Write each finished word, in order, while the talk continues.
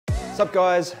Sup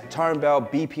guys, Tyrone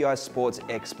BPI Sports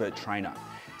Expert Trainer.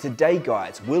 Today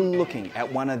guys, we're looking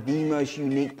at one of the most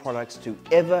unique products to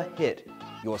ever hit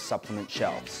your supplement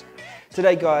shelves.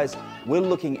 Today guys, we're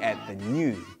looking at the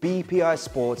new BPI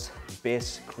Sports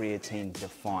Best Creatine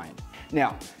Defined.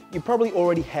 Now, you probably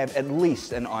already have at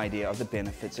least an idea of the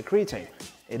benefits of creatine.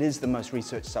 It is the most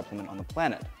researched supplement on the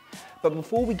planet. But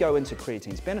before we go into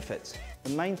creatine's benefits,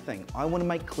 the main thing I want to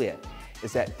make clear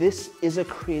is that this is a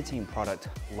creatine product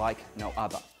like no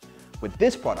other. With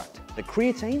this product, the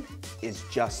creatine is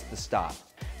just the start.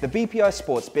 The BPI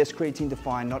Sports Best Creatine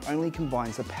Defined not only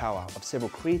combines the power of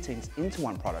several creatines into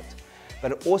one product,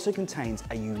 but it also contains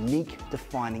a unique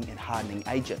defining and hardening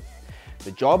agent.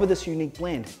 The job of this unique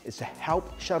blend is to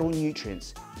help shuttle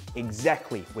nutrients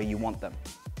exactly where you want them.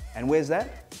 And where's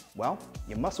that? Well,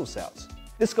 your muscle cells.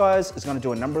 This, guys, is going to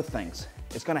do a number of things.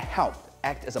 It's going to help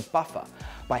act as a buffer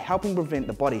by helping prevent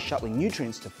the body shuttling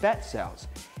nutrients to fat cells,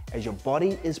 as your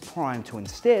body is primed to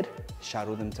instead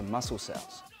shuttle them to muscle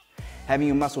cells. Having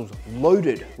your muscles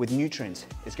loaded with nutrients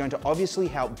is going to obviously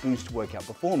help boost workout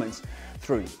performance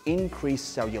through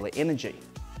increased cellular energy.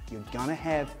 You're gonna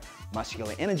have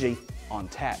muscular energy on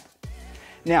tap.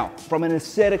 Now, from an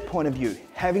aesthetic point of view,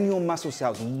 having your muscle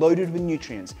cells loaded with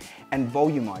nutrients and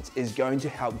volumized is going to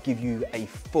help give you a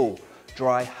full,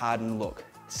 dry, hardened look.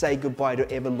 Say goodbye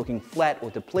to ever looking flat or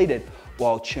depleted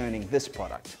while churning this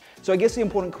product. So I guess the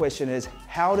important question is,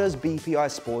 how does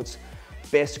BPI Sports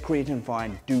Best Creatine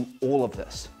Defined do all of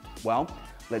this? Well,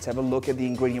 let's have a look at the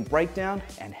ingredient breakdown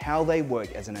and how they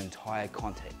work as an entire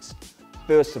context.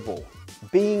 First of all,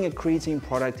 being a creatine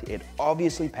product, it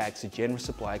obviously packs a generous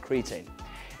supply of creatine.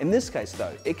 In this case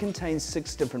though, it contains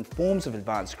 6 different forms of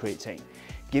advanced creatine,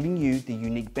 giving you the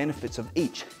unique benefits of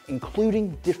each,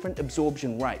 including different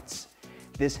absorption rates.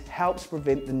 This helps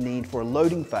prevent the need for a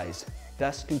loading phase,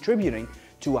 thus contributing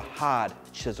to a hard,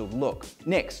 chiseled look.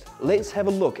 Next, let's have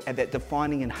a look at that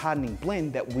defining and hardening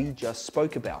blend that we just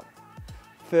spoke about.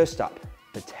 First up,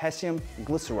 potassium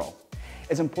glycerol.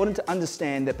 It's important to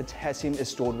understand that potassium is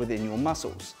stored within your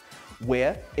muscles,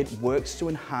 where it works to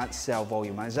enhance cell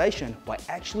volumization by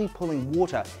actually pulling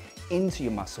water into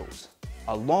your muscles.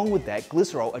 Along with that,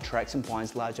 glycerol attracts and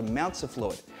binds large amounts of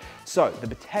fluid. So the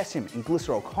potassium and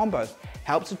glycerol combo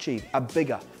helps achieve a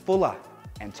bigger, fuller,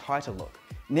 and tighter look.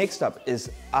 Next up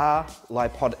is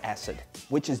R-lipoic acid,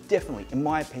 which is definitely, in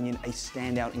my opinion, a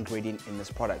standout ingredient in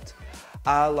this product.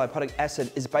 R-lipoic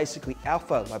acid is basically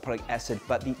alpha lipoic acid,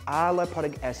 but the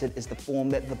R-lipoic acid is the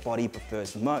form that the body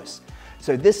prefers the most.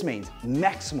 So this means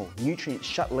maximal nutrient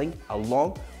shuttling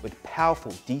along with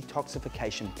powerful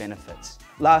detoxification benefits.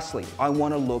 Lastly, I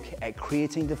want to look at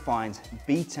Creatine Defined's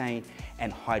betaine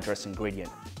anhydrous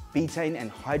ingredient. Betaine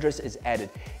anhydrous is added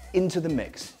into the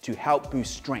mix to help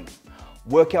boost strength,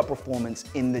 workout performance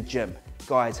in the gym.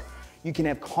 Guys, you can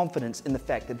have confidence in the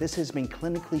fact that this has been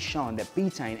clinically shown that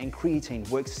betaine and creatine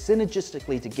work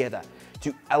synergistically together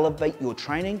to elevate your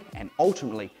training and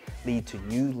ultimately lead to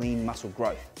new lean muscle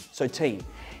growth. So team,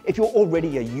 if you're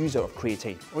already a user of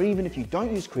creatine, or even if you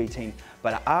don't use creatine,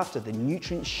 but are after the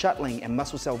nutrient shuttling and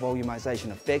muscle cell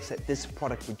volumization effects that this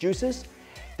product produces,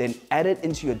 then add it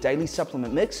into your daily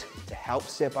supplement mix to help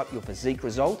step up your physique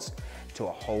results to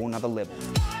a whole nother level.